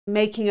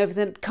making over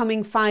the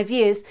coming 5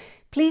 years,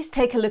 please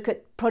take a look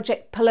at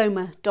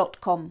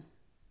projectpaloma.com.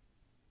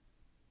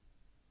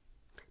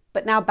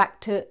 But now back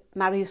to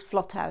Marius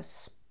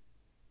Flothuis.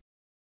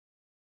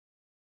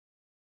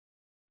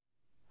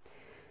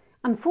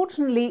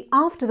 Unfortunately,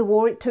 after the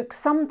war, it took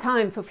some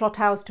time for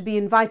Flothuis to be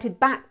invited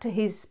back to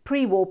his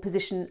pre-war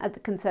position at the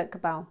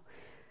Concertgebouw.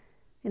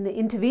 In the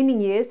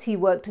intervening years, he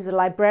worked as a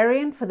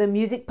librarian for the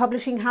music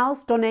publishing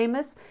house Don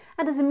Amos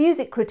and as a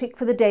music critic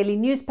for the daily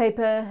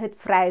newspaper Het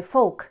Vrije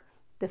Volk,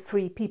 the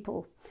Free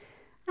People.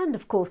 And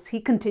of course, he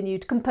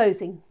continued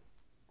composing.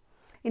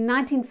 In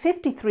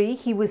 1953,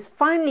 he was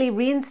finally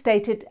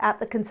reinstated at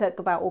the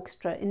Concertgebouw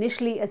Orchestra,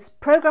 initially as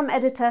program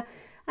editor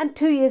and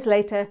 2 years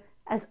later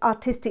as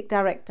artistic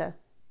director,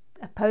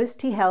 a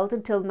post he held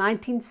until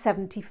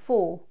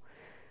 1974.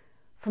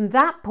 From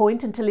that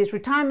point until his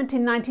retirement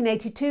in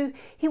 1982,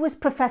 he was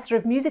Professor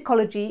of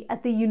Musicology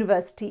at the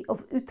University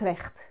of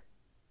Utrecht.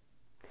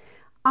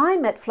 I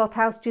met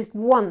Flothuis just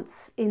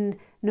once in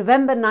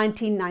November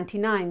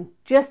 1999,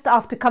 just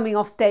after coming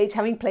off stage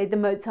having played the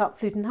Mozart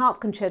Flute and Harp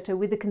Concerto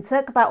with the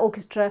Concertgebouw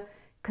Orchestra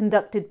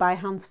conducted by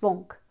Hans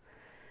Vonk.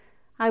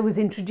 I was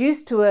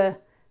introduced to a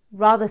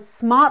rather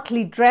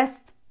smartly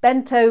dressed,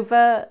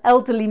 bent-over,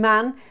 elderly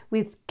man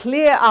with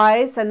clear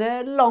eyes and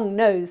a long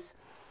nose.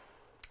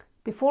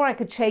 Before I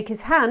could shake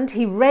his hand,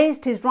 he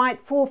raised his right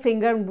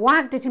forefinger and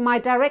wagged it in my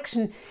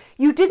direction.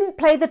 "You didn't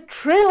play the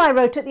trill I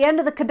wrote at the end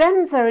of the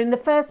cadenza in the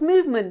first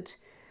movement."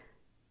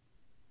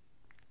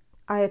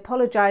 I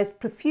apologised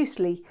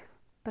profusely,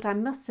 but I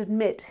must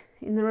admit,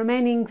 in the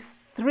remaining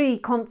 3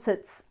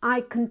 concerts,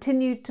 I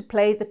continued to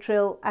play the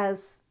trill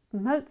as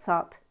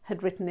Mozart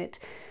had written it,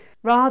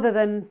 rather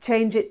than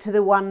change it to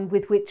the one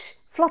with which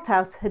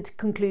Flothuis had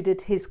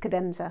concluded his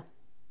cadenza.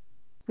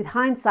 With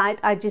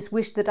hindsight, I just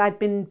wished that I'd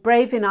been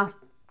brave enough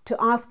to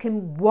ask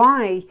him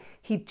why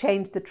he'd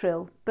changed the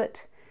trill,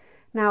 but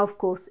now, of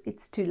course,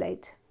 it's too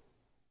late.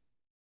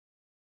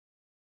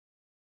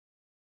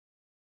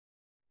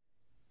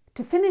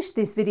 To finish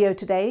this video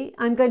today,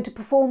 I'm going to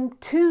perform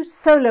 2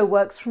 solo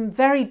works from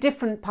very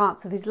different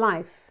parts of his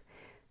life.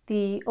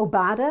 The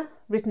Obade,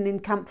 written in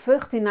Camp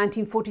Vught in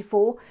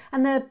 1944,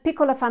 and the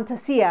Piccola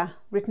Fantasia,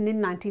 written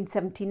in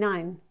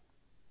 1979.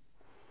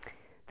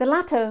 The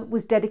latter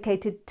was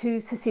dedicated to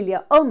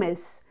Cecilia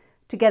Omes,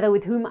 together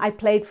with whom I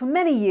played for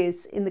many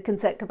years in the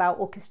Concertgebouw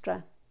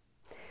Orchestra.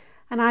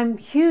 And I'm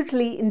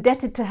hugely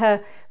indebted to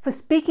her for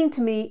speaking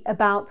to me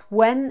about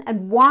when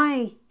and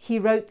why he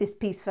wrote this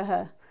piece for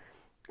her,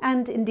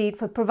 and indeed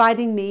for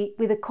providing me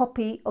with a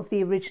copy of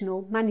the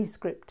original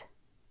manuscript.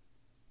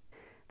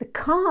 The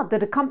card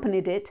that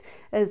accompanied it,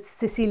 as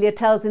Cecilia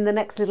tells in the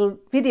next little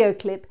video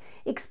clip,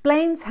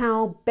 explains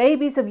how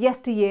babies of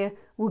yesteryear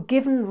were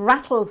given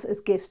rattles as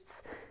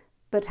gifts,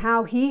 but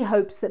how he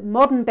hopes that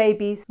modern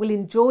babies will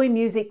enjoy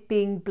music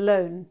being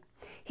blown.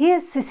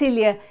 Here's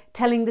Cecilia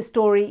telling the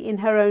story in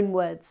her own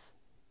words.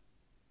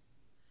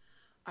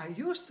 I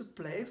used to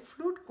play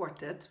flute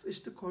quartet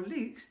with the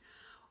colleagues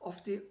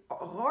of the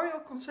Royal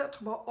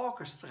Concertgebouw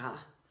Orchestra.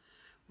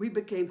 We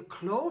became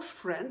close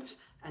friends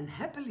and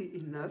happily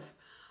enough,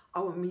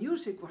 our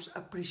music was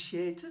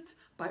appreciated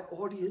by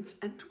audience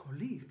and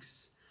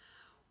colleagues.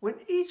 When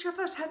each of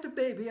us had a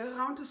baby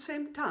around the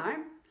same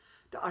time,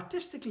 the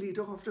artistic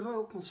leader of the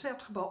Royal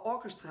Concertgebouw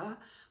Orchestra,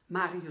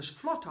 Marius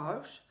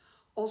Flothuis,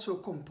 also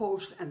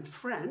composer and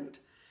friend,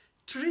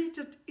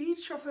 treated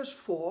each of us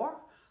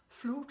 4,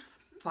 flute,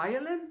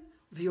 violin,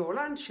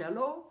 viola and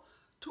cello,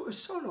 to a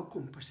solo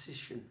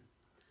composition.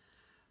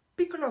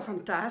 Piccola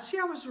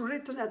Fantasia was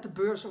written at the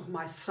birth of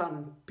my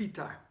son,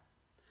 Peter.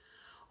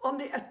 On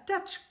the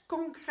attached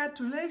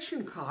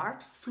congratulation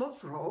card,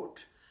 Flot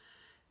wrote,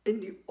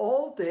 "In the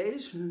old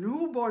days,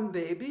 newborn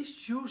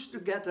babies used to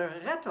get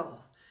a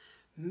rattle.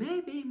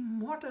 Maybe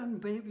modern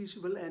babies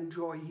will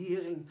enjoy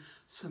hearing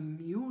some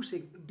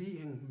music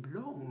being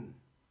blown."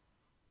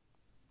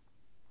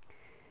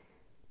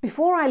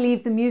 Before I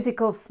leave the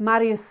music of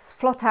Marius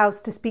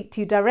Flothuis to speak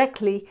to you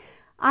directly,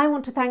 I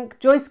want to thank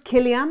Joyce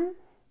Killian,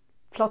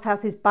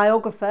 Flothuis's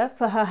biographer,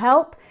 for her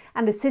help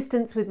and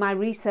assistance with my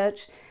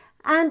research,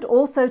 and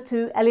also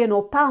to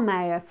Eleanor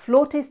Palmeyer,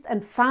 flautist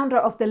and founder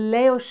of the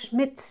Leo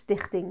Schmidt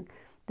Stichting,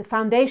 the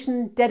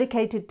foundation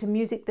dedicated to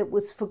music that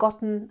was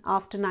forgotten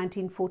after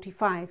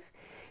 1945,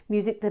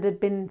 music that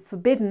had been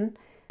forbidden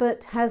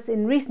but has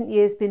in recent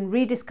years been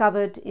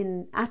rediscovered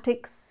in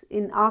attics,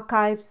 in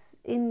archives,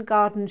 in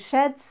garden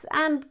sheds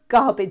and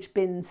garbage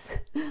bins.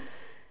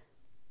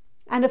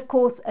 And of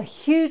course, a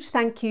huge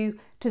thank you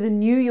to the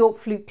New York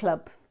Flute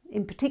Club,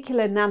 in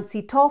particular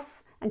Nancy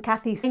Toff and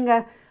Kathy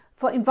Singer,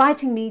 for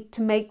inviting me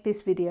to make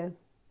this video.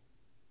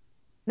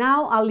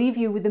 Now I'll leave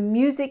you with the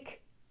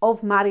music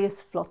of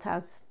Marius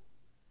Flothuis.